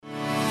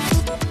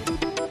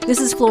This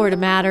is Florida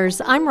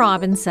Matters. I'm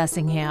Robin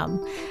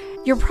Sessingham.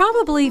 You're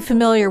probably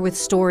familiar with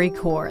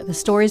StoryCorps, the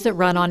stories that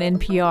run on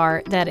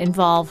NPR that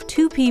involve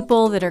two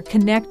people that are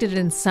connected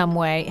in some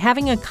way,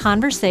 having a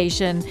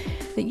conversation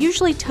that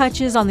usually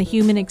touches on the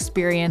human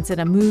experience in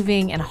a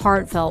moving and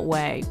heartfelt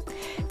way.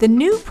 The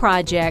new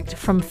project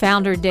from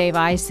founder Dave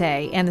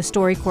Isay and the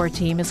StoryCorps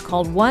team is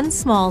called One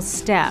Small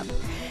Step.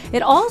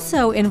 It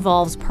also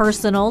involves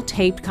personal,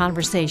 taped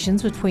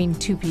conversations between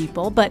two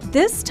people, but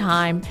this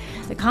time,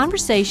 the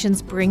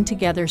conversations bring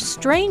together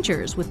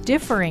strangers with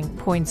differing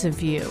points of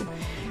view.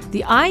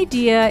 The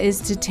idea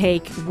is to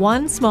take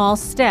one small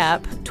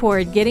step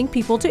toward getting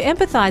people to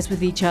empathize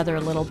with each other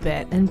a little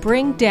bit and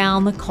bring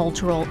down the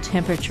cultural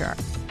temperature.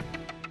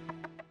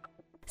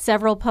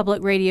 Several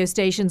public radio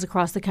stations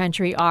across the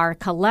country are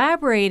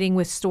collaborating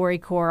with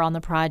StoryCorps on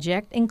the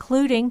project,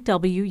 including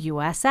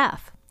WUSF.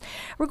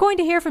 We're going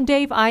to hear from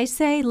Dave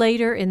Isay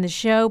later in the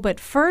show, but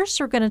first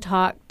we're going to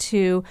talk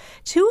to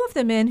two of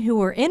the men who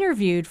were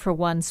interviewed for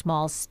One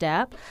Small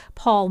Step,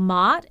 Paul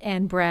Mott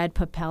and Brad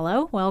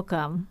Popello.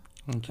 Welcome.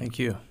 Thank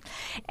you.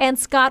 And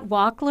Scott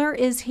Walkler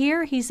is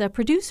here. He's a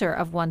producer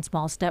of One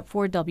Small Step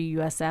for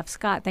WUSF.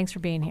 Scott, thanks for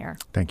being here.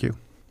 Thank you.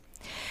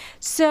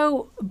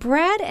 So,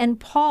 Brad and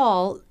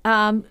Paul,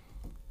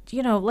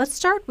 let's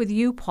start with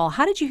you, Paul.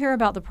 How did you hear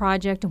about the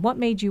project and what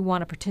made you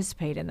want to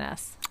participate in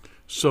this?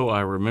 So I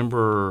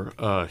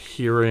remember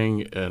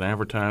hearing an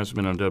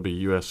advertisement on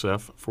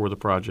WUSF for the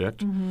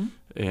project,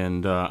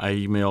 and I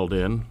emailed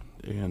in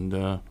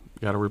and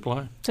got a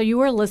reply. So you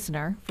were a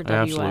listener for WUSF.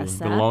 Absolutely.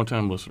 Been a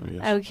long-time listener,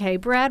 yes. Okay.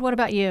 Brad, what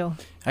about you?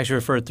 I actually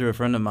referred through a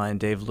friend of mine,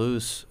 Dave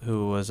Luce,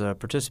 who was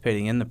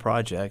participating in the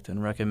project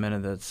and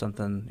recommended that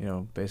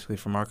something, basically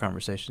from our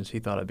conversations, he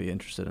thought I'd be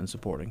interested in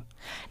supporting.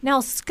 Now,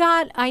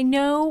 Scott, I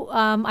know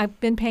I've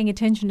been paying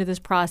attention to this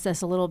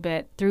process a little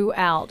bit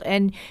throughout,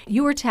 and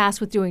you were tasked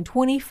with doing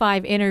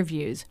 25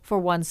 interviews for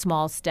One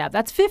Small Step.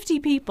 That's 50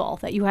 people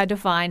that you had to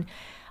find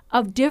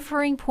of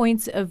differing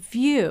points of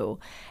view.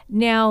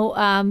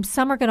 Now,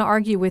 some are going to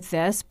argue with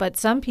this, but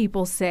some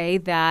people say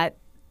that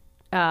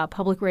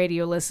public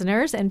radio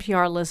listeners,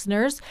 NPR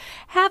listeners,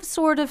 have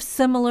sort of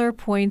similar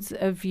points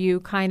of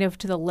view kind of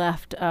to the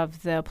left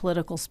of the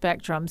political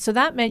spectrum. So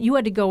that meant you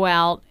had to go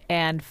out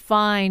and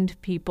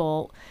find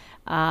people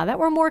that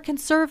were more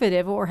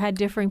conservative or had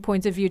differing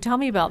points of view. Tell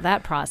me about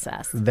that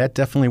process. That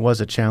definitely was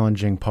a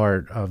challenging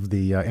part of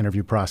the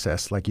interview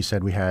process. Like you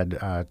said, we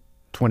had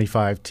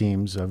 25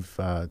 teams of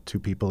two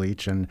people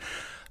each, and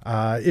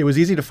it was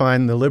easy to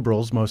find the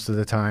liberals most of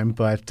the time,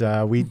 but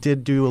we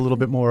did do a little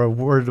bit more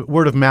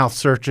word of mouth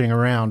searching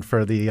around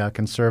for the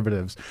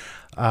conservatives.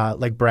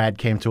 Like Brad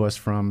came to us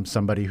from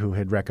somebody who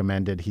had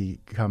recommended he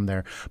come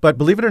there. But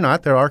believe it or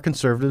not, there are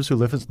conservatives who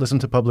listen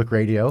to public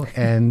radio,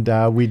 and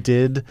we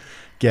did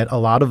get a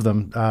lot of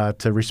them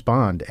to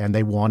respond, and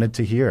they wanted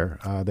to hear.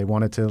 They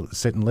wanted to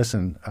sit and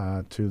listen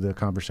to the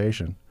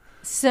conversation.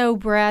 So,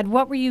 Brad,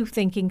 what were you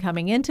thinking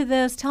coming into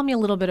this? Tell me a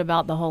little bit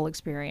about the whole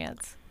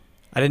experience.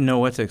 I didn't know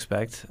what to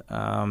expect.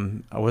 I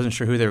wasn't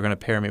sure who they were going to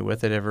pair me with.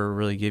 They ever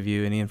really give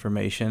you any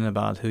information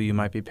about who you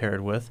might be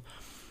paired with.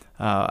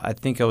 I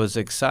think I was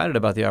excited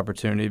about the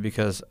opportunity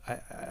because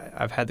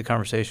I've had the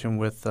conversation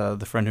with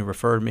the friend who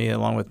referred me,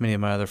 along with many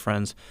of my other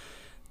friends,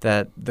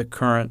 that the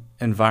current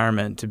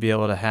environment, to be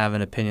able to have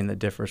an opinion that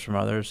differs from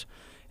others,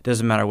 it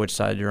doesn't matter which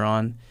side you're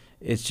on.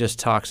 It's just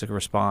toxic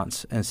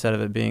response instead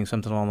of it being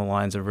something along the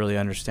lines of really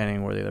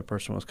understanding where the other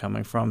person was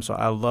coming from. So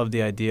I love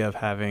the idea of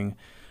having,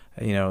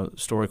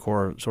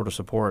 StoryCorps sort of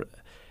support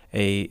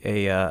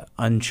a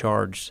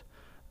uncharged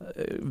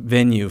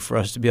venue for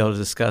us to be able to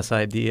discuss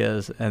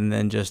ideas, and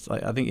then just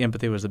I think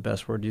empathy was the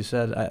best word you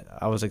said.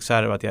 I was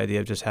excited about the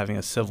idea of just having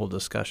a civil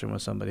discussion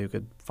with somebody who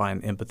could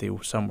find empathy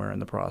somewhere in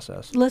the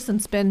process. Listen,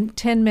 spend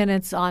 10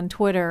 minutes on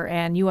Twitter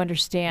and you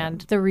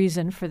understand the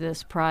reason for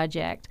this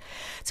project.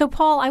 So,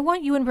 Paul, I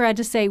want you and Brad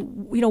to say,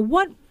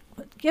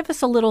 give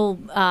us a little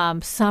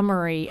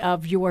summary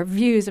of your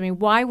views. I mean,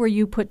 why were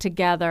you put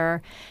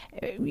together?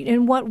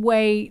 In what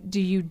way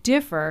do you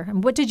differ?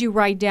 And what did you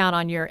write down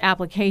on your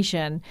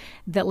application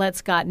that let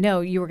Scott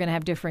know you were going to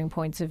have differing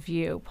points of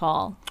view,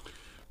 Paul?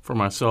 For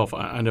myself,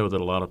 I know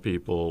that a lot of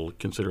people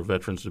consider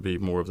veterans to be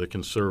more of the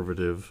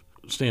conservative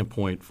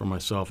standpoint. For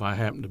myself, I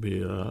happen to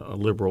be a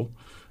liberal,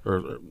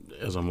 or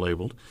as I'm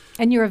labeled.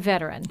 And you're a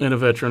veteran. And a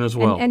veteran as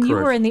well. And you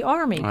were in the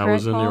Army, correct, I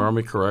was in Paul? the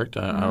Army, correct.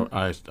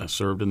 I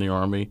served in the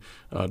Army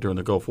during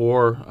the Gulf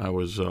War. I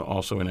was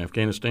also in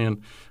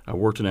Afghanistan. I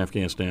worked in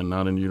Afghanistan,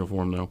 not in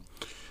uniform, though.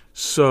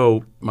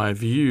 So my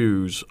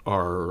views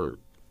are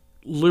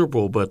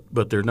liberal,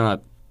 but they're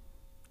not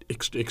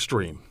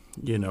extreme.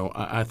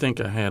 I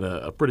think I had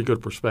a pretty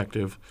good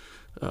perspective,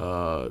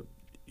 of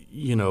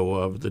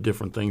the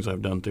different things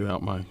I've done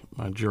throughout my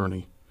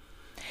journey.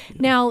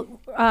 Now,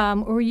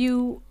 were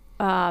you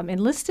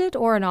enlisted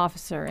or an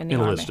officer in the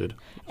Army? Enlisted.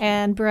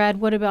 And Brad,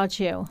 what about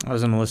you? I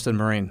was an enlisted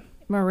Marine.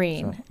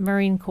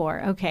 Marine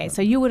Corps. Okay,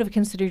 so you would have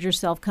considered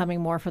yourself coming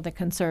more from the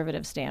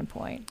conservative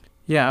standpoint.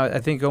 Yeah, I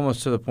think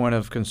almost to the point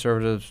of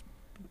conservative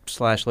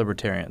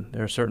libertarian.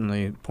 There are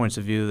certainly points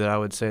of view that I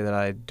would say that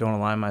I don't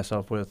align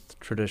myself with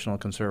traditional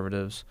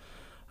conservatives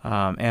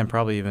and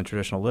probably even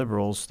traditional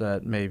liberals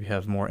that maybe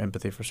have more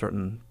empathy for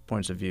certain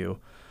points of view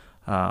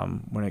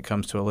when it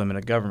comes to a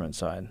limited government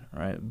side,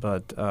 right?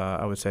 But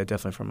I would say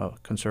definitely from a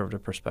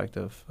conservative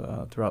perspective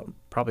throughout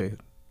probably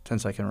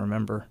since I can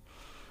remember.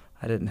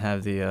 I didn't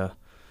have the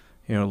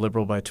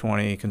liberal by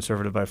 20,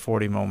 conservative by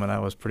 40 moment. I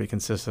was pretty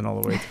consistent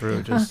all the way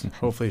through, just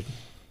hopefully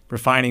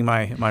refining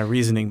my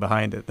reasoning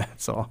behind it.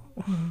 That's all.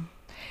 Mm-hmm.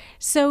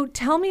 So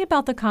tell me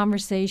about the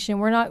conversation.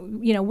 We're not,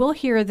 we'll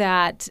hear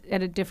that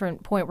at a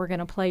different point. We're going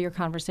to play your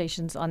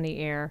conversations on the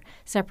air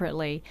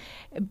separately.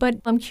 But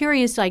I'm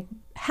curious,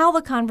 how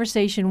the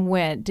conversation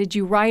went. Did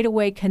you right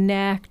away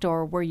connect,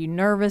 or were you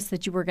nervous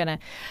that you were going to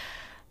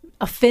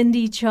offend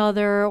each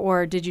other,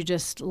 or did you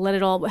just let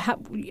it all?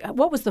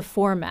 What was the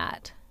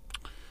format?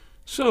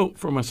 So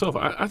for myself,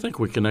 I think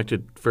we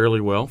connected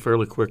fairly well,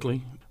 fairly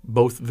quickly,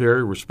 both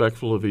very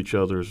respectful of each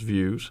other's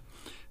views.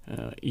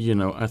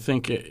 I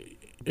think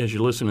as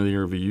you listen to the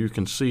interview, you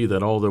can see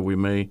that although we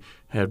may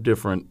have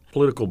different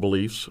political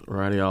beliefs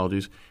or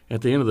ideologies,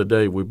 at the end of the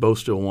day, we both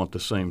still want the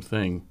same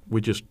thing.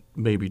 We just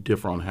maybe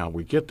differ on how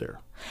we get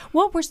there.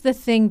 What was the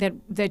thing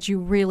that you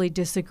really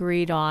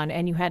disagreed on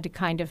and you had to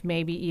kind of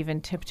maybe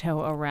even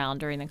tiptoe around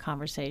during the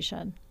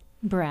conversation?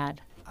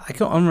 Brad? I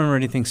don't remember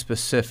anything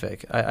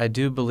specific. I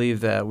do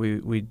believe that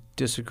we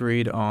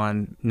disagreed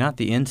on not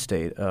the end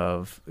state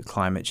of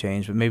climate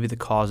change, but maybe the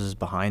causes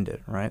behind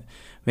it, right?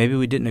 Maybe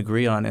we didn't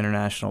agree on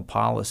international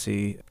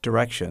policy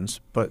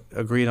directions, but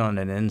agreed on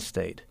an end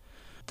state.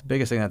 The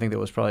biggest thing I think that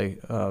was probably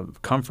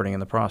comforting in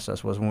the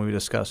process was when we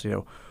discussed,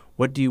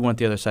 what do you want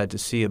the other side to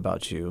see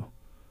about you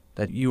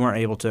that you weren't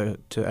able to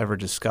ever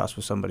discuss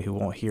with somebody who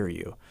won't hear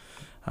you?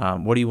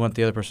 What do you want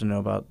the other person to know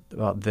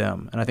about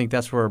them? And I think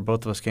that's where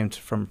both of us came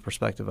from a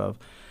perspective of,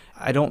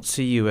 I don't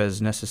see you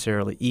as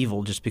necessarily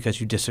evil just because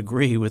you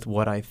disagree with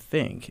what I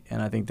think.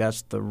 And I think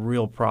that's the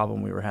real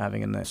problem we were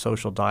having in the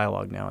social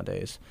dialogue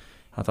nowadays.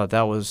 I thought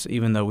that was,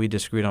 even though we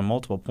disagreed on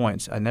multiple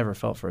points, I never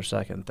felt for a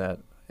second that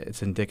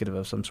it's indicative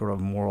of some sort of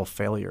moral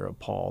failure of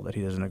Paul, that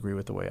he doesn't agree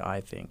with the way I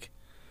think.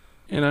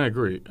 And I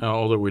agree.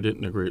 Although we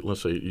didn't agree,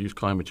 let's say use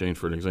climate change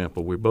for an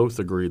example, we both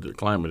agreed that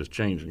climate is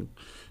changing.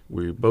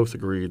 We both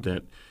agreed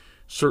that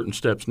certain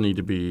steps need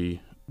to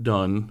be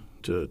done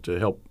to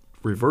help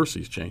reverse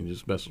these changes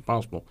as best as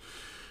possible.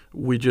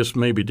 We just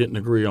maybe didn't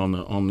agree on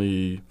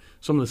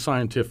some of the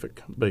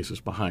scientific basis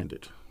behind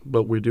it.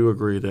 But we do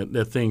agree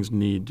that things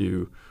need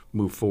to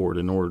move forward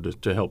in order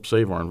to help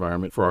save our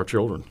environment for our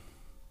children.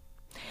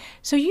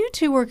 So you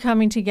two were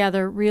coming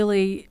together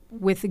really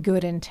with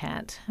good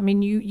intent. I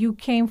mean, you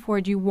came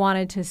forward, you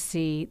wanted to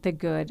see the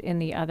good in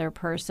the other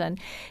person.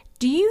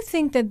 Do you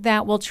think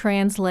that will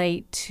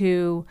translate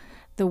to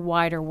the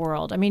wider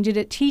world? I mean, did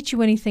it teach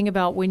you anything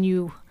about when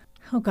you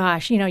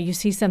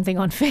see something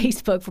on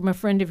Facebook from a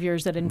friend of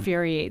yours that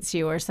infuriates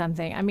you or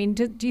something? I mean,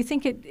 do you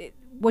think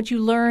what you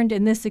learned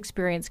in this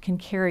experience can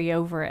carry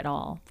over at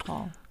all,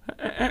 Paul?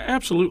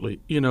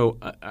 Absolutely.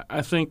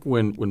 I think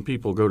when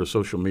people go to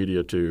social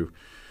media to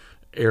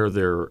air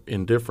their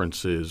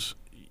indifferences,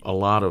 a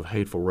lot of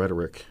hateful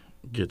rhetoric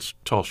gets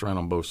tossed around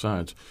on both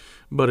sides.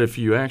 But if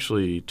you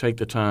actually take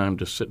the time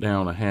to sit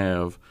down and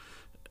have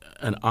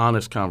an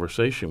honest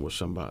conversation with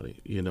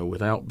somebody,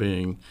 without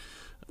being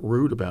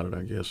rude about it,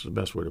 I guess is the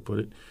best way to put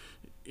it,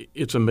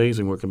 it's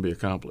amazing what can be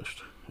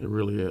accomplished. It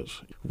really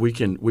is. We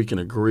can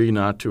agree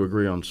not to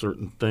agree on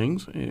certain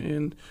things,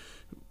 and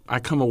I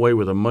come away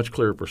with a much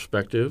clearer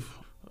perspective,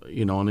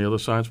 on the other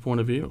side's point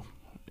of view.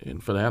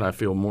 And for that, I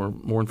feel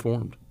more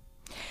informed.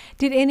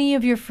 Did any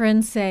of your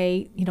friends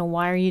say,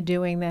 why are you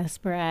doing this,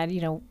 Brad?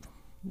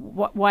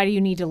 Why do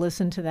you need to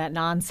listen to that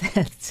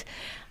nonsense?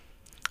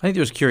 I think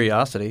there was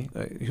curiosity.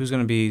 Who's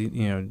going to be,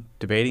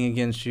 debating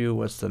against you?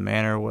 What's the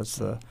manner? What's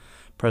the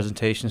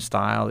presentation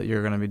style that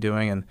you're going to be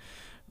doing? And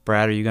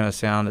Brad, are you going to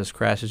sound as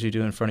crass as you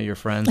do in front of your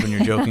friends when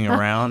you're joking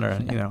around? Or,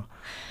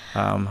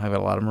 I've got a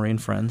lot of Marine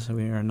friends.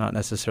 We are not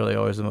necessarily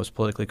always the most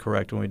politically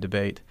correct when we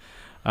debate.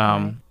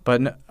 Right.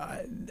 But no,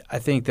 I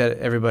think that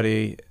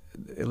everybody,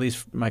 at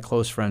least my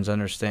close friends,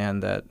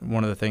 understand that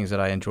one of the things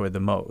that I enjoyed the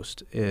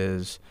most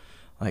is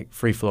like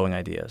free-flowing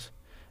ideas.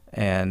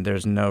 And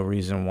there's no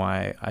reason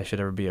why I should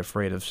ever be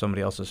afraid of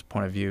somebody else's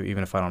point of view,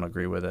 even if I don't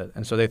agree with it.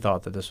 And so they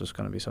thought that this was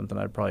going to be something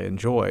I'd probably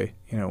enjoy,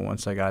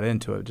 once I got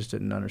into it. Just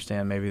didn't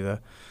understand maybe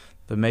the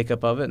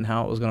makeup of it and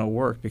how it was going to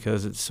work,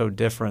 because it's so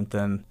different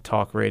than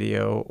talk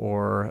radio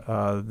or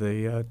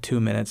the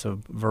 2 minutes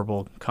of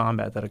verbal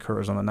combat that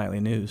occurs on the nightly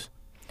news.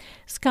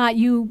 Scott,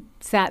 you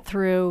sat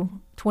through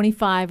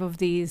 25 of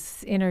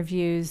these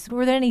interviews.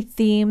 Were there any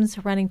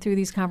themes running through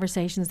these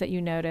conversations that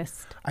you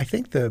noticed? I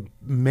think the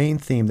main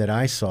theme that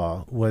I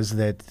saw was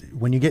that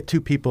when you get two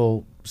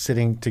people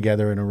sitting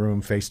together in a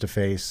room face to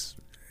face,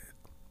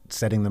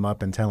 setting them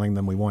up and telling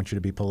them we want you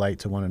to be polite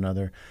to one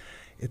another,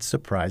 it's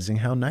surprising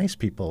how nice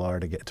people are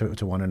to get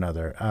to one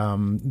another.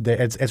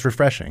 It's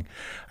refreshing.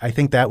 I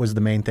think that was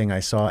the main thing I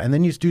saw. And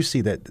then you do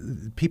see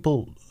that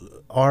people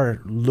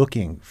are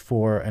looking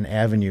for an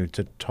avenue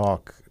to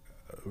talk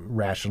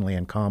rationally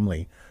and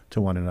calmly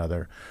to one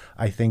another.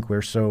 I think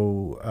we're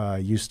so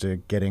used to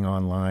getting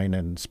online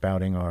and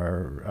spouting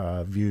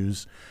our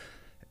views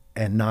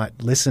and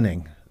not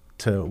listening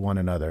to one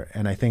another.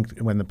 And I think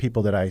when the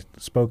people that I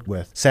spoke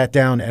with sat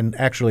down and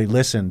actually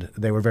listened,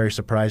 they were very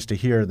surprised to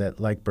hear that,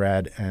 like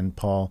Brad and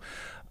Paul,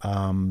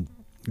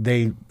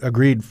 they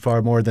agreed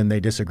far more than they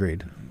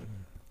disagreed.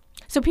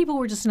 So people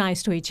were just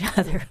nice to each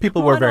other.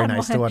 People were very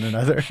nice to one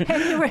another.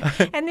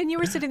 And then you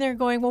were sitting there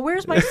going, well,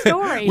 where's my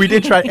story? We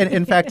did try. And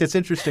in fact, it's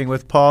interesting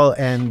with Paul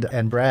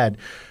and Brad,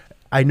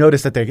 I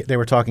noticed that they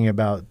were talking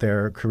about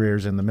their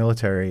careers in the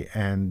military,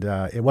 and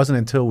it wasn't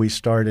until we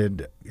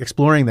started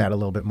exploring that a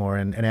little bit more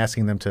and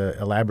asking them to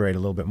elaborate a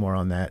little bit more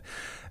on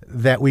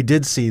that we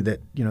did see that,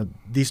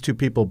 these two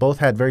people both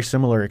had very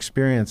similar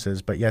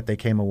experiences, but yet they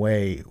came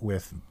away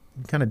with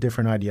kind of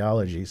different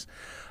ideologies.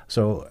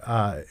 So,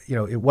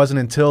 it wasn't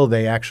until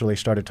they actually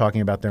started talking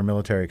about their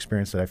military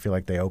experience that I feel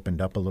like they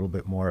opened up a little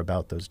bit more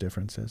about those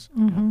differences.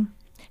 Mm-hmm.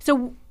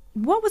 So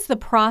what was the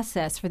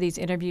process for these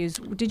interviews?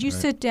 Did you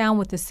sit down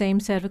with the same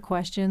set of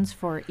questions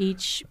for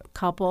each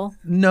couple?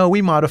 No,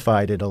 we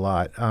modified it a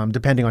lot,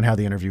 depending on how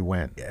the interview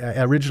went.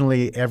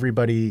 Originally,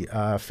 everybody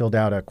filled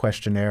out a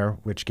questionnaire,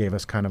 which gave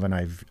us kind of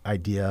an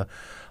idea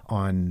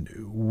on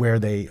where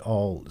they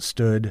all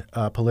stood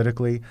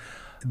politically.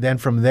 Then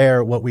from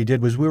there, what we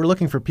did was we were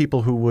looking for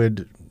people who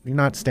would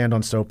not stand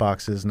on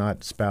soapboxes,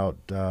 not spout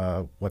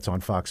what's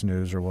on Fox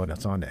News or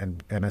what's on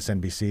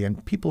MSNBC,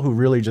 and people who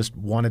really just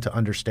wanted to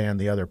understand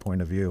the other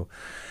point of view.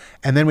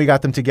 And then we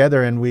got them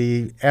together and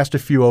we asked a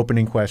few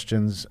opening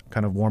questions,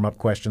 kind of warm-up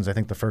questions. I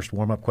think the first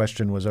warm-up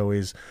question was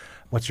always,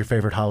 what's your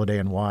favorite holiday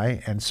and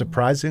why? And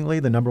surprisingly,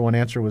 the number one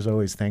answer was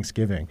always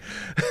Thanksgiving,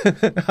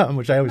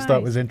 which I always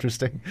thought was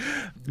interesting.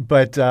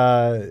 But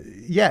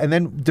and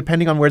then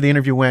depending on where the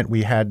interview went,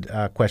 we had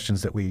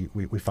questions that we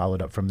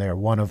followed up from there,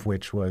 one of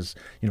which was,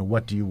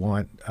 what do you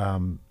want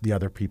the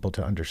other people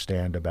to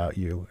understand about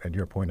you and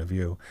your point of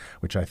view,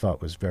 which I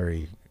thought was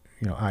very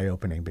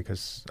eye-opening,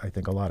 because I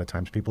think a lot of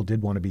times people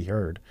did want to be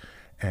heard.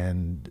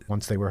 And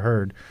once they were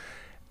heard,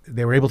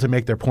 they were able to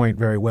make their point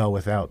very well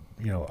without,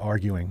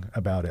 arguing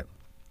about it.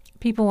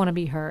 People want to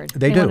be heard.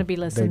 They want to be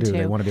listened to.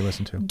 They want to be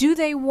listened to. Do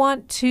they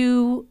want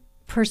to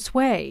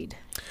persuade?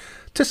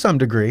 To some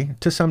degree.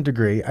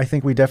 I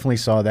think we definitely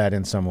saw that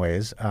in some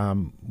ways.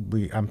 I'm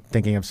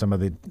thinking of some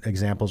of the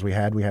examples we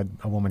had. We had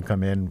a woman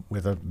come in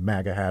with a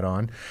MAGA hat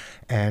on,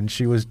 and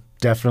she was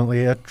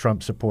definitely a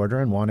Trump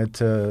supporter and wanted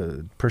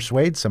to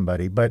persuade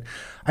somebody. But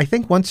I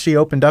think once she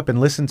opened up and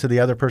listened to the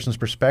other person's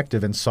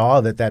perspective and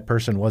saw that that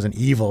person wasn't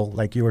evil,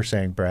 like you were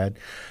saying, Brad,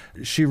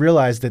 she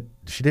realized that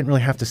she didn't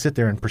really have to sit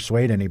there and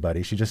persuade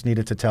anybody. She just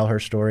needed to tell her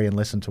story and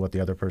listen to what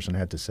the other person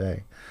had to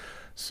say.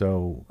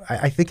 So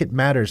I think it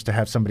matters to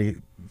have somebody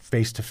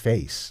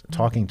face-to-face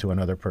talking to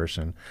another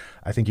person.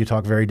 I think you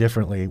talk very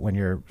differently when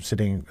you're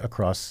sitting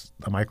across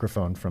a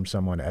microphone from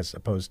someone as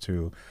opposed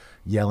to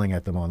yelling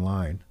at them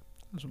online.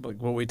 It's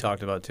like what we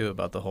talked about, too,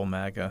 about the whole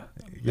MAGA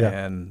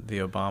and the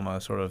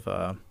Obama sort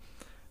of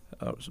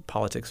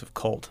politics of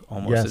cult,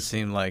 almost, yes. It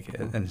seemed like,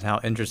 and how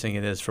interesting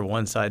it is for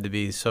one side to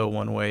be so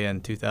one way in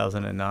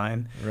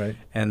 2009. Right.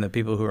 And the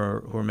people who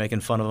are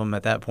making fun of them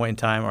at that point in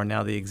time are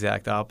now the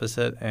exact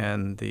opposite,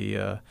 and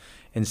the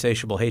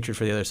insatiable hatred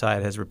for the other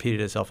side has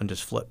repeated itself and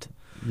just flipped.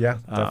 Yeah,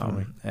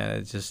 definitely. And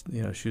it's just,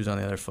 shoes on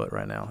the other foot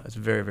right now. It's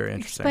very, very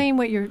interesting. Explain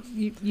what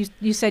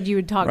you said you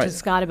would talk to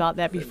Scott about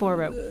that before.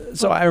 But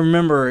so I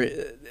remember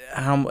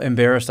how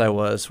embarrassed I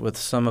was with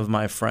some of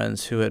my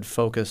friends who had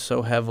focused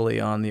so heavily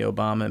on the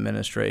Obama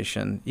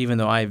administration, even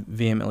though I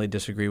vehemently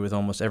disagree with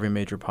almost every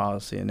major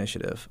policy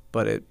initiative.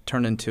 But it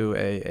turned into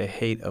a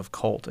hate of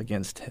cult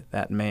against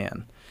that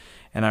man.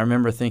 And I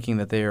remember thinking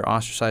that they are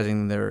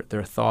ostracizing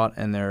their thought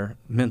and their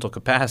mental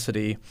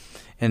capacity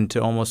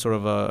into almost sort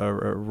of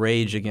a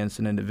rage against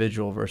an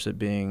individual versus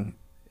being,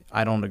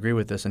 I don't agree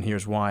with this and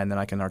here's why, and then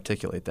I can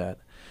articulate that.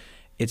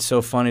 It's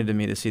so funny to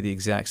me to see the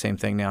exact same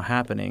thing now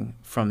happening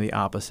from the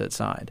opposite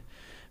side.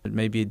 It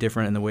may be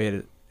different in the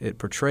way it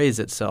portrays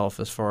itself,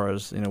 as far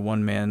as,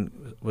 one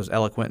man was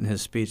eloquent in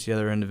his speech, the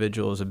other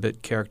individual is a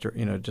bit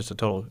just a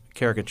total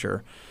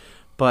caricature.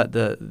 But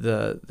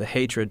the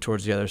hatred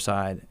towards the other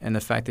side and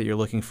the fact that you're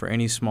looking for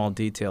any small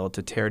detail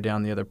to tear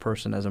down the other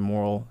person as a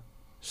moral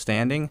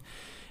standing,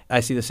 I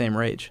see the same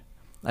rage.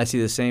 I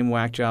see the same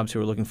whack jobs who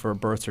are looking for a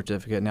birth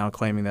certificate now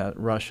claiming that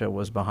Russia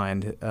was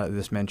behind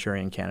this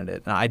Manchurian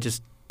candidate.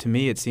 And to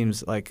me, it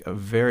seems like a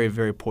very,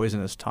 very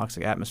poisonous,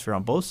 toxic atmosphere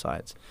on both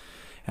sides.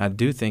 And I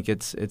do think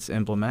it's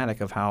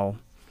emblematic of how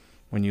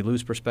when you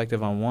lose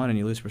perspective on one and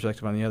you lose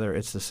perspective on the other,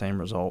 it's the same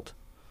result.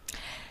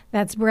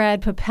 That's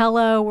Brad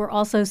Popello. We're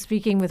also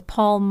speaking with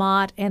Paul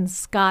Mott and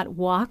Scott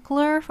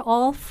Wackler,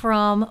 all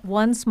from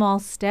One Small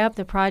Step,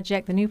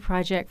 the new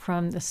project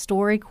from the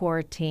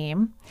StoryCorps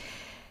team.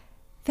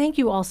 Thank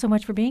you all so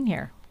much for being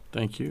here.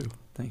 Thank you.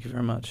 Thank you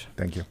very much.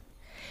 Thank you.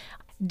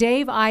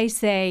 Dave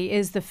Isay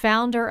is the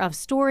founder of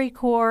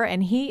StoryCorps,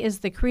 and he is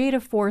the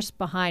creative force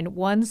behind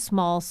One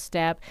Small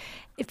Step.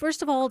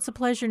 First of all, it's a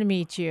pleasure to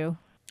meet you.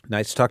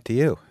 Nice to talk to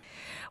you.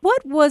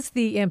 What was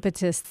the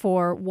impetus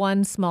for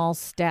One Small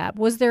Step?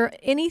 Was there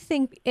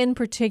anything in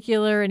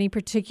particular, any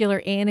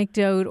particular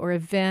anecdote or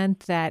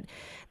event that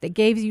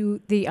gave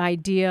you the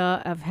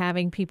idea of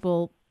having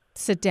people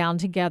sit down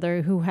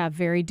together who have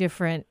very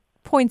different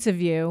points of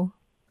view?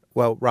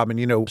 Well, Robin,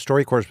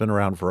 StoryCorps has been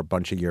around for a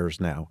bunch of years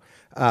now.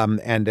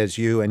 And as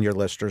you and your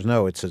listeners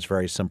know, it's this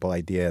very simple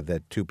idea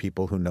that two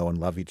people who know and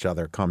love each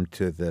other come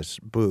to this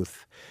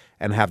booth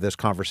and have this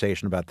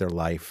conversation about their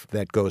life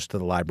that goes to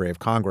the Library of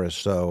Congress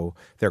so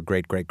their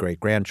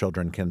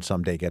great-great-great-grandchildren can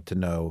someday get to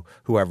know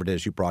whoever it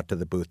is you brought to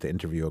the booth to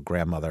interview, a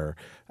grandmother,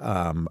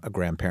 a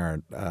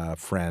grandparent,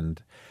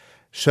 friend.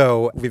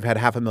 So we've had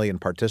 500,000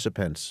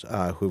 participants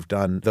who've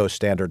done those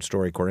standard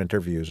StoryCorps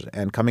interviews.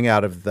 And coming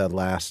out of the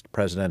last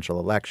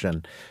presidential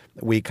election,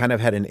 we kind of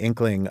had an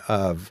inkling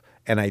of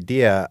an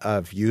idea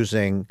of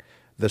using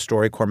the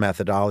StoryCorps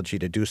methodology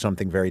to do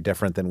something very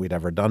different than we'd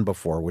ever done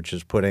before, which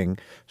is putting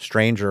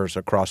strangers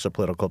across the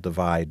political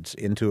divides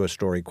into a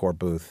StoryCorps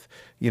booth,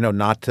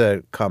 not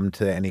to come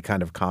to any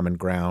kind of common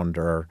ground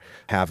or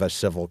have a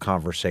civil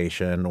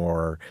conversation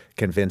or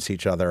convince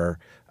each other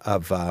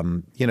of,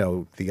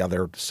 the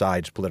other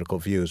side's political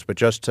views, but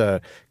just to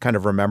kind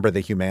of remember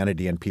the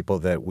humanity in people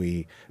that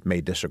we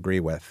may disagree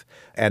with.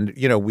 And,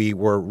 we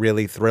were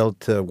really thrilled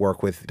to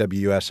work with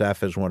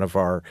WUSF as one of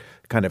our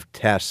kind of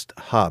test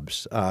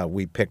hubs.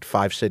 We picked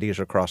 5 cities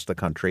across the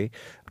country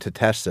to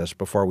test this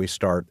before we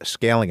start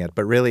scaling it.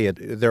 But really,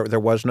 there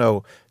was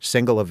no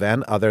single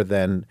event other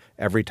than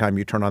every time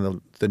you turn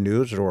on the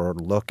news or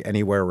look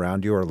anywhere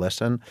around you or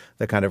listen,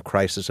 the kind of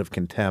crisis of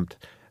contempt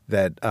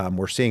that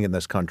we're seeing in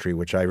this country,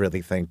 which I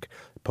really think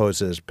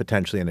poses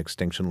potentially an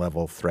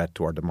extinction-level threat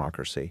to our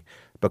democracy,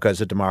 because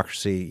a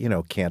democracy,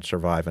 can't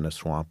survive in a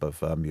swamp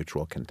of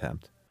mutual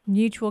contempt.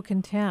 Mutual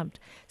contempt.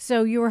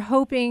 So you were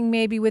hoping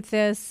maybe with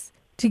this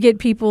to get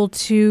people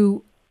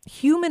to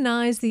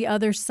humanize the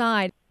other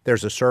side.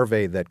 There's a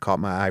survey that caught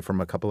my eye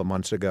from a couple of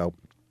months ago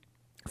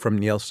from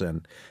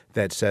Nielsen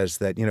that says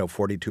that,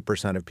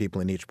 42% of people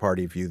in each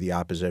party view the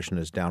opposition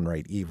as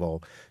downright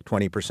evil.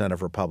 20%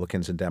 of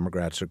Republicans and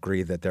Democrats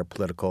agree that their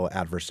political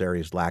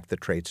adversaries lack the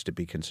traits to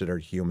be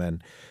considered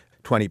human.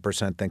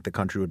 20% think the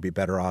country would be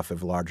better off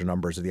if large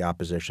numbers of the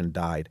opposition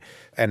died.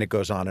 And it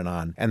goes on.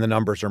 And the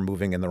numbers are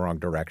moving in the wrong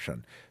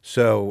direction.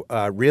 So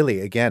really,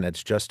 again,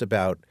 it's just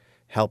about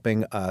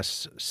helping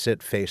us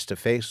sit face to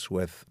face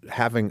with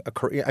having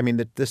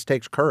this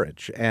takes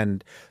courage.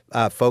 And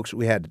folks,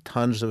 we had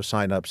tons of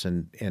signups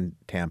in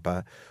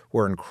Tampa.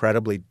 We're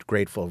incredibly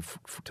grateful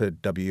to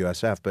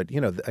WUSF. But,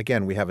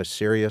 again, we have a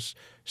serious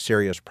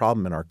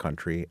problem in our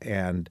country.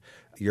 And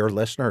your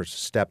listeners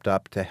stepped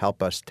up to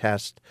help us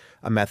test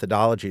a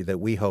methodology that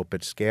we hope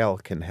at scale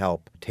can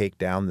help take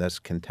down this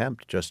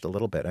contempt just a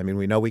little bit. I mean,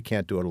 we know we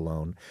can't do it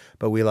alone,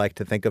 but we like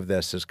to think of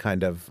this as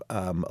kind of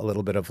a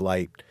little bit of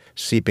light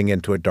seeping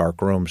into a dark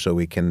room so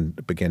we can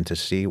begin to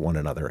see one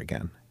another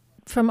again.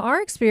 From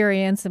our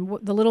experience and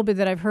the little bit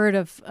that I've heard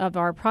of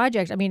our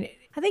project, I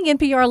think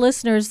NPR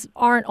listeners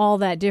aren't all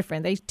that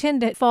different. They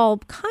tend to fall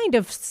kind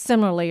of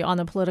similarly on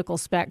the political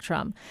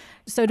spectrum.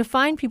 So to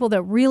find people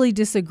that really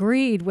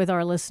disagreed with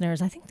our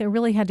listeners, I think they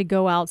really had to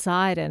go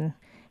outside and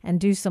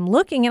do some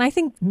looking. And I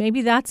think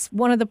maybe that's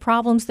one of the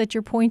problems that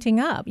you're pointing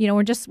up.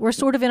 We're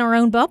sort of in our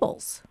own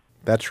bubbles.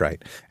 That's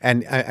right.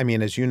 And I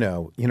mean, as you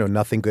know,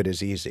 nothing good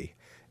is easy.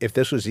 If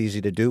this was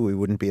easy to do, we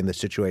wouldn't be in the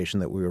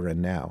situation that we were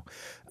in now.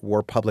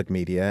 We're public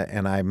media,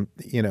 and I'm,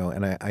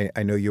 and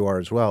I know you are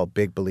as well,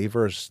 big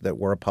believers that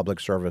we're a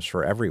public service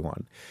for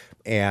everyone.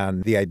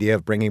 And the idea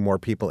of bringing more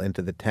people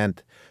into the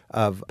tent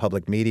of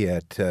public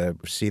media to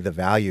see the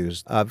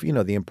values of,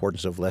 the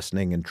importance of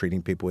listening and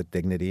treating people with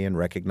dignity and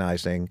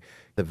recognizing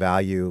the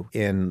value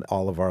in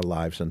all of our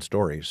lives and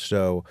stories.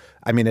 So,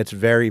 it's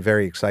very,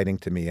 very exciting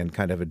to me and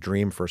kind of a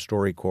dream for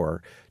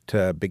StoryCorps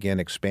to begin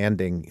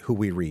expanding who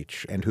we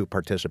reach and who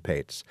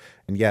participates.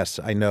 And yes,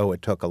 I know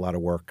it took a lot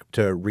of work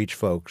to reach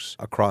folks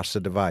across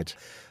the divides.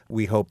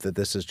 We hope that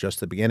this is just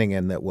the beginning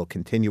and that we'll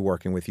continue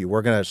working with you.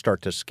 We're going to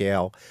start to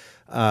scale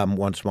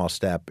One Small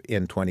Step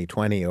in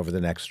 2020 over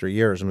the next 3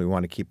 years, and we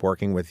want to keep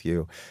working with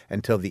you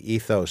until the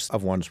ethos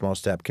of One Small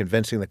Step,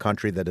 convincing the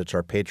country that it's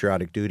our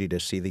patriotic duty to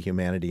see the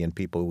humanity in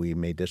people we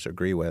may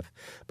disagree with,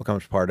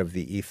 becomes part of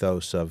the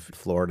ethos of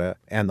Florida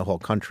and the whole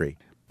country.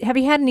 Have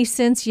you had any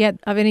sense yet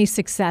of any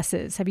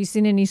successes? Have you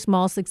seen any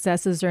small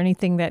successes or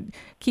anything that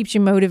keeps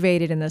you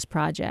motivated in this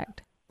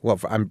project? Well,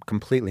 I'm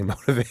completely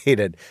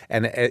motivated,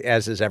 and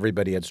as is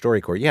everybody at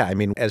StoryCorps. Yeah,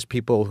 as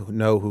people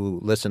who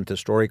listen to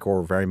StoryCorps,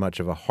 we're very much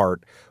of a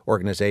heart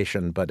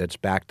organization, but it's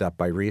backed up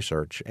by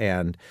research.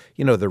 And,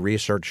 the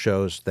research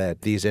shows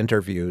that these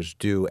interviews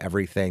do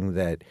everything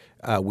that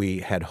we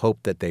had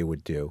hoped that they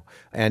would do.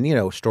 And,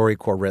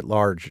 StoryCorps writ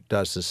large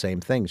does the same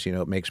things.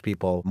 It makes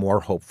people more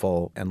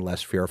hopeful and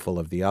less fearful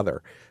of the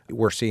other.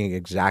 We're seeing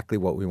exactly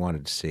what we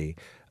wanted to see.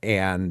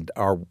 and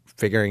are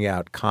figuring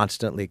out,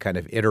 constantly kind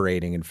of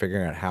iterating and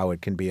figuring out how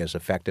it can be as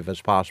effective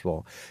as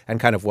possible and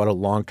kind of what a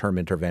long-term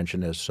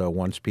intervention is. So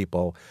once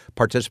people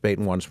participate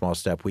in one small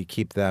step, we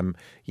keep them,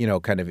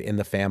 kind of in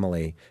the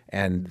family,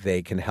 and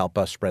they can help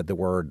us spread the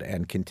word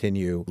and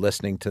continue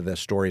listening to the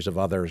stories of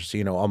others,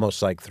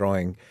 almost like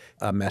throwing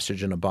a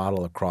message in a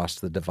bottle across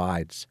the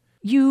divides.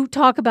 You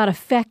talk about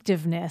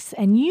effectiveness,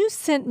 and you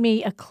sent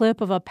me a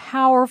clip of a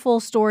powerful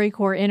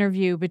StoryCorps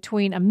interview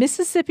between a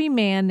Mississippi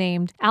man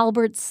named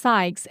Albert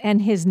Sykes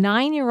and his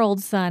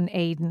 9-year-old son,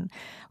 Aiden.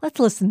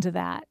 Let's listen to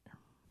that.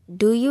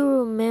 Do you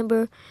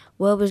remember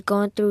what was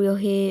going through your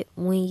head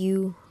when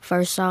you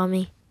first saw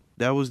me?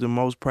 That was the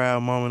most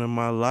proud moment of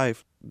my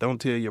life. Don't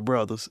tell your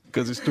brothers,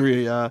 because it's 3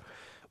 of y'all.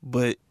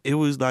 But it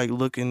was like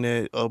looking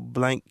at a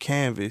blank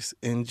canvas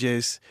and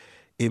just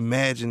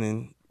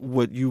imagining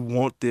what you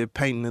want the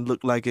painting to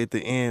look like at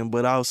the end,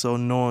 but also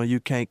knowing you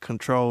can't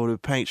control the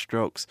paint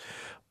strokes.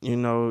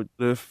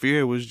 The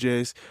fear was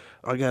just,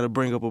 I got to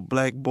bring up a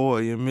black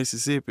boy in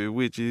Mississippi,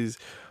 which is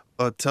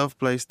a tough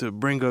place to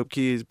bring up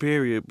kids,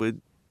 period. But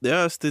there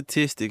are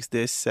statistics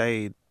that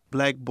say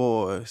black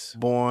boys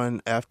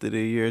born after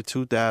the year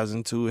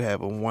 2002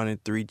 have a 1 in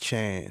 3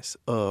 chance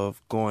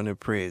of going to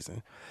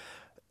prison.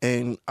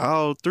 And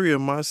all 3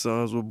 of my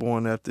sons were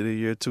born after the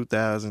year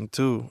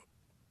 2002.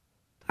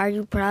 Are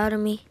you proud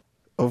of me?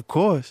 Of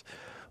course.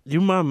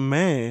 You my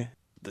man.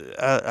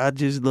 I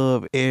just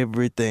love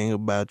everything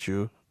about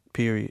you,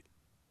 period.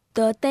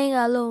 The thing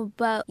I love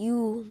about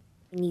you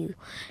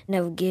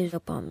never gives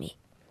up on me.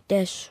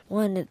 That's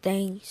one of the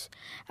things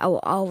I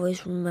will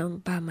always remember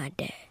about my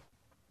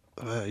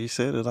dad. You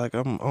said it like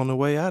I'm on the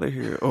way out of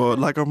here, or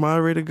like I'm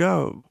already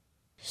gone.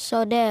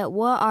 So, Dad,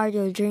 what are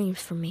your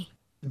dreams for me?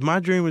 My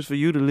dream is for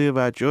you to live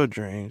out your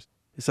dreams.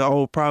 It's an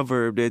old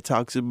proverb that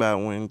talks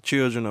about when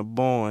children are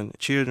born,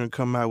 children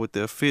come out with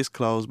their fists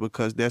closed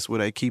because that's where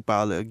they keep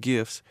all their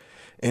gifts.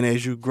 And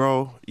as you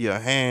grow, your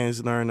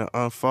hands learn to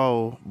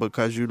unfold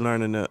because you're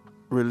learning to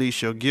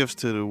release your gifts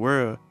to the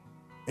world.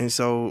 And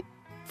so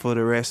for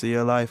the rest of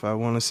your life, I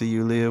want to see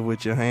you live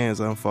with your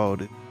hands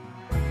unfolded.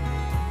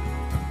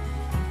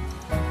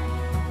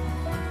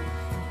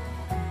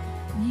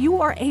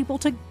 You are able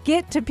to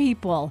get to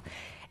people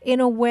in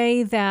a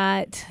way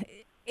that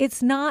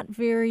it's not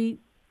very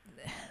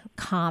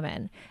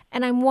common.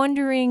 And I'm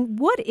wondering,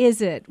 what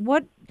is it?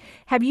 What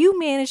have you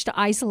managed to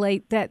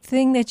isolate that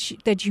thing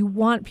that you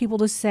want people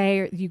to say,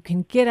 or you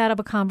can get out of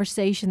a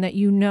conversation that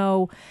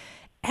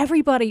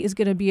everybody is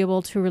going to be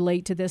able to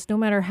relate to this, no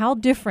matter how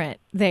different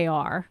they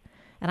are?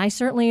 And I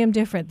certainly am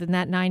different than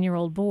that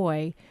 9-year-old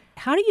boy.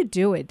 How do you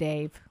do it,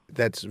 Dave?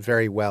 That's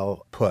very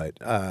well put.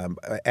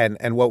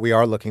 And what we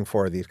are looking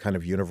for are these kind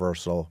of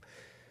universal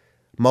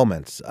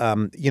moments.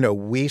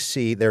 We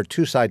see there are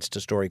 2 sides to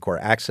StoryCorps: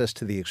 access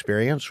to the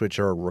experience, which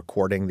are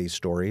recording these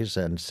stories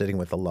and sitting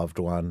with a loved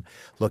one,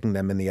 looking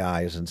them in the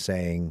eyes and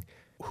saying,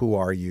 who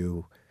are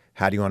you?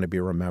 How do you want to be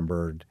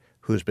remembered?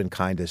 Who's been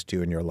kindest to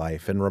you in your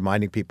life? And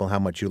reminding people how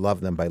much you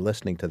love them by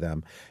listening to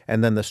them.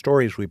 And then the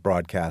stories we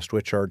broadcast,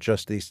 which are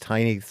just these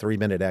tiny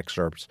 3-minute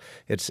excerpts.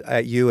 It's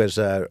you as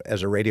a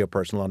radio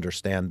person will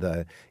understand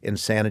the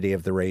insanity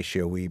of the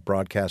ratio. We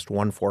broadcast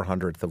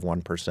 1/400th of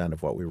 1%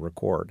 of what we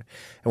record.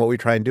 And what we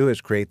try and do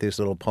is create these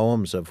little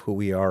poems of who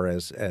we are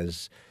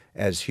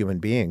as human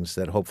beings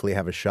that hopefully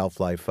have a shelf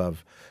life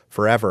of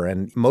forever.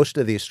 And most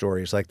of these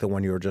stories, like the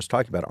one you were just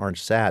talking about, aren't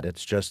sad.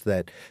 It's just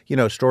that,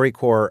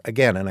 StoryCorps,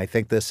 again, and I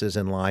think this is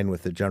in line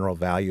with the general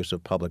values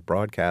of public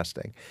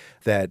broadcasting,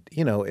 that,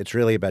 it's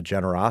really about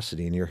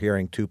generosity. And you're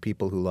hearing 2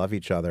 people who love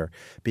each other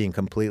being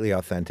completely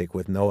authentic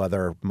with no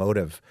other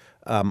motive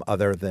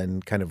other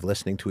than kind of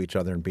listening to each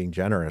other and being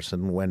generous.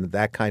 And when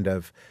that kind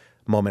of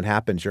moment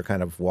happens, you're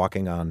kind of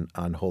walking on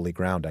holy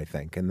ground, I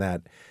think. And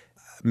that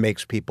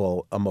makes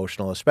people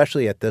emotional,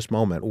 especially at this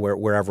moment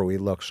wherever we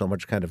look, so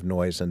much kind of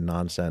noise and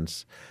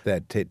nonsense,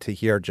 that to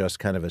hear just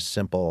kind of a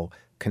simple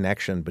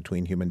connection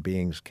between human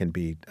beings can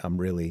be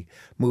really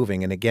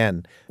moving. And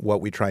again,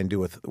 what we try and do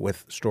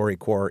with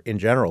StoryCorps in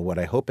general, what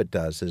I hope it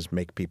does is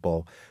make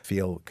people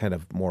feel kind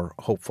of more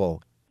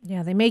hopeful.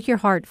 Yeah, they make your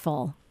heart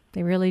full.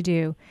 They really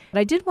do. But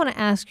I did want to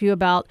ask you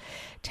about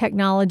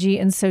technology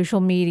and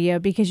social media,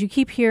 because you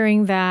keep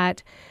hearing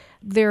that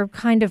they're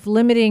kind of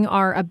limiting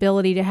our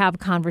ability to have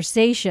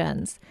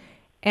conversations.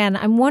 And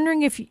I'm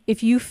wondering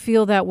if you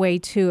feel that way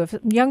too. If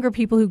younger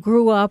people who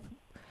grew up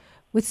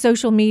with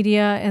social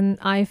media and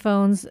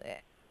iPhones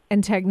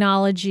and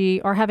technology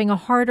are having a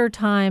harder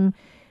time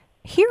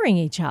hearing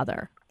each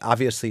other.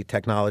 Obviously,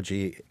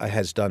 technology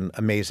has done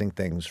amazing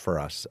things for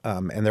us,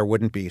 and there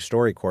wouldn't be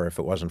StoryCorps if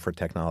it wasn't for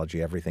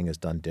technology. Everything is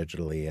done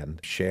digitally and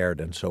shared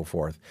and so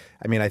forth.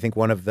 I mean, I think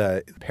one of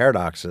the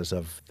paradoxes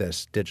of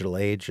this digital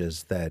age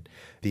is that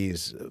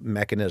these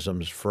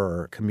mechanisms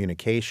for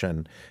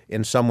communication,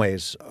 in some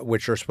ways,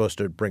 which are supposed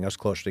to bring us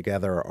closer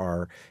together,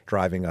 are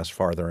driving us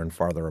farther and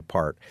farther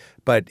apart.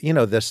 But,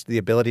 the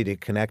ability to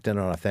connect in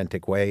an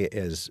authentic way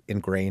is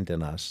ingrained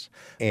in us.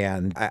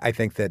 And I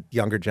think that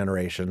younger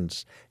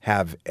generations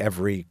have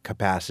every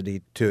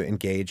capacity to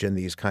engage in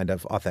these kind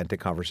of authentic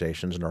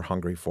conversations and are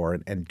hungry for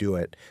it and do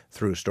it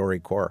through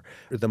StoryCorps.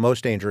 The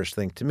most dangerous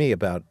thing to me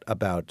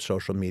about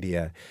social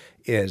media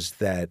is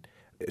that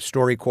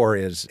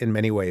StoryCorps is, in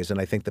many ways, and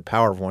I think the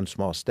power of One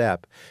Small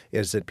Step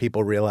is that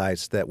people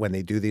realize that when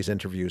they do these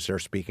interviews, they're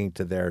speaking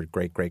to their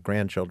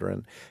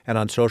great-great-grandchildren. And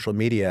on social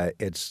media,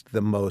 it's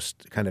the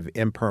most kind of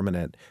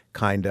impermanent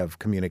kind of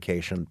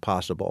communication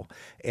possible.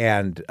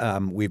 And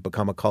we've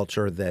become a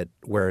culture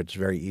where it's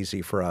very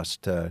easy for us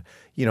to,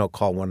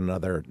 call one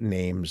another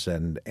names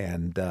and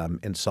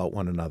insult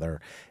one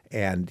another.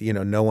 And,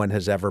 no one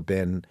has ever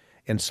been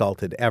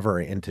insulted ever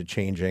into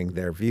changing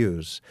their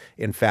views.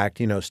 In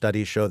fact,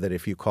 studies show that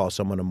if you call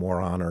someone a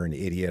moron or an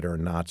idiot or a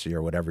Nazi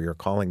or whatever you're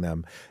calling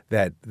them,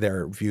 that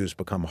their views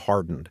become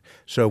hardened.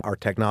 So our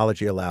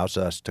technology allows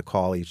us to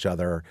call each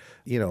other,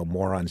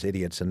 morons,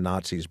 idiots, and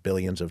Nazis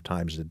billions of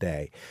times a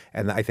day.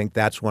 And I think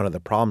that's one of the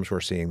problems we're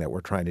seeing that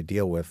we're trying to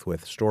deal with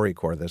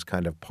StoryCorps, this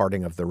kind of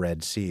parting of the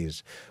Red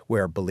Seas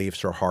where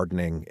beliefs are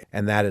hardening.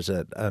 And that is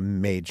a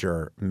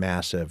major,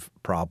 massive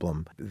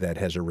problem that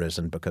has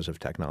arisen because of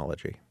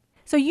technology.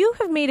 So you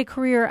have made a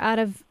career out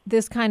of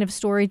this kind of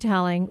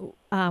storytelling,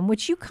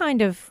 which you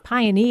kind of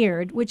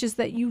pioneered, which is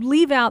that you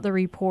leave out the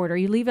reporter,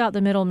 you leave out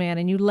the middleman,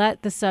 and you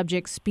let the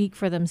subjects speak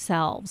for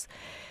themselves.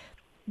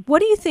 What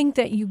do you think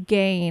that you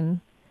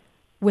gain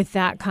with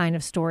that kind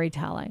of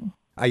storytelling?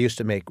 I used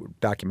to make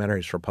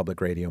documentaries for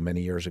public radio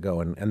many years ago,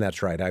 and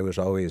that's right. I was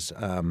always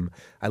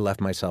I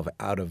left myself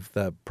out of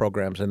the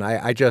programs, and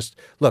I just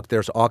look.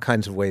 There's all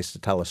kinds of ways to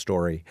tell a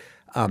story.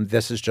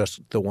 This is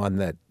just the one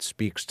that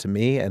speaks to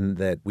me and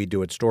that we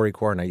do at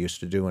StoryCorps, and I used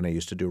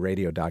to do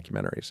radio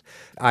documentaries.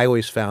 I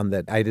always found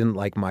that I didn't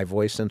like my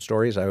voice in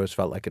stories. I always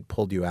felt like it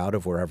pulled you out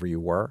of wherever you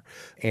were.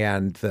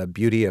 And the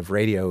beauty of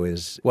radio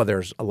is, well,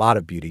 there's a lot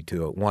of beauty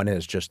to it. One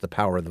is just the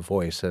power of the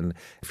voice. And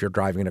if you're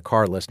driving in a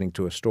car listening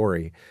to a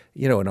story,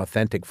 an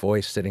authentic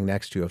voice sitting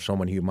next to you of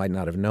someone who you might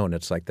not have known,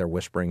 it's like they're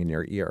whispering in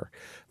your ear.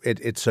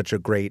 It's such a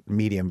great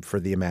medium for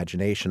the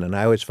imagination. And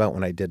I always felt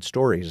when I did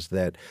stories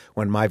that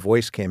when my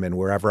voice came in,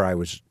 wherever I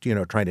was,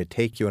 trying to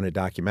take you in a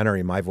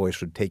documentary, my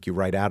voice would take you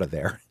right out of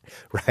there,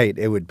 right?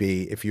 It would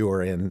be if you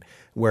were in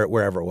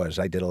wherever it was.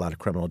 I did a lot of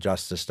criminal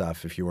justice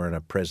stuff. If you were in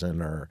a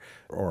prison or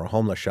a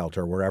homeless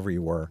shelter, wherever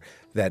you were,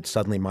 that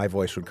suddenly my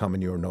voice would come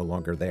and you were no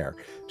longer there.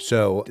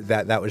 So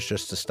that was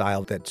just a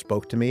style that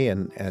spoke to me.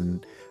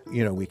 And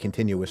we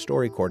continue with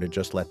StoryCorps to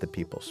just let the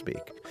people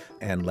speak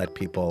and let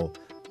people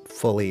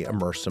fully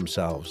immerse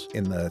themselves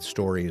in the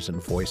stories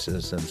and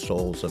voices and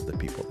souls of the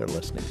people they're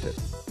listening to.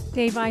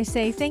 Dave, I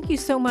say thank you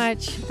so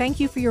much. Thank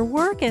you for your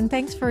work, and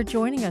thanks for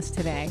joining us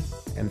today.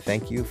 And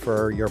thank you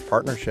for your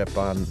partnership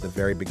on the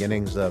very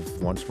beginnings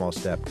of One Small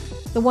Step.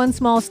 The One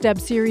Small Step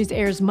series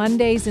airs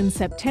Mondays in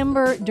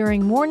September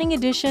during Morning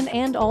Edition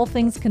and All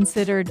Things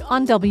Considered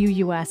on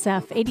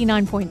WUSF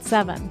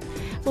 89.7.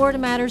 Florida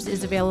Matters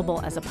is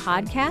available as a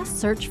podcast.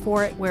 Search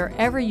for it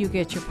wherever you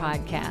get your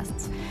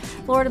podcasts.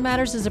 Florida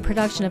Matters is a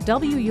production of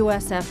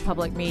WUSF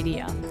Public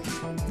Media.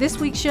 This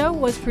week's show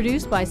was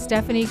produced by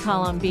Stephanie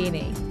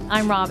Colombini.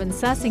 I'm Robin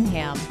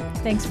Sessingham.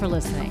 Thanks for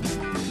listening.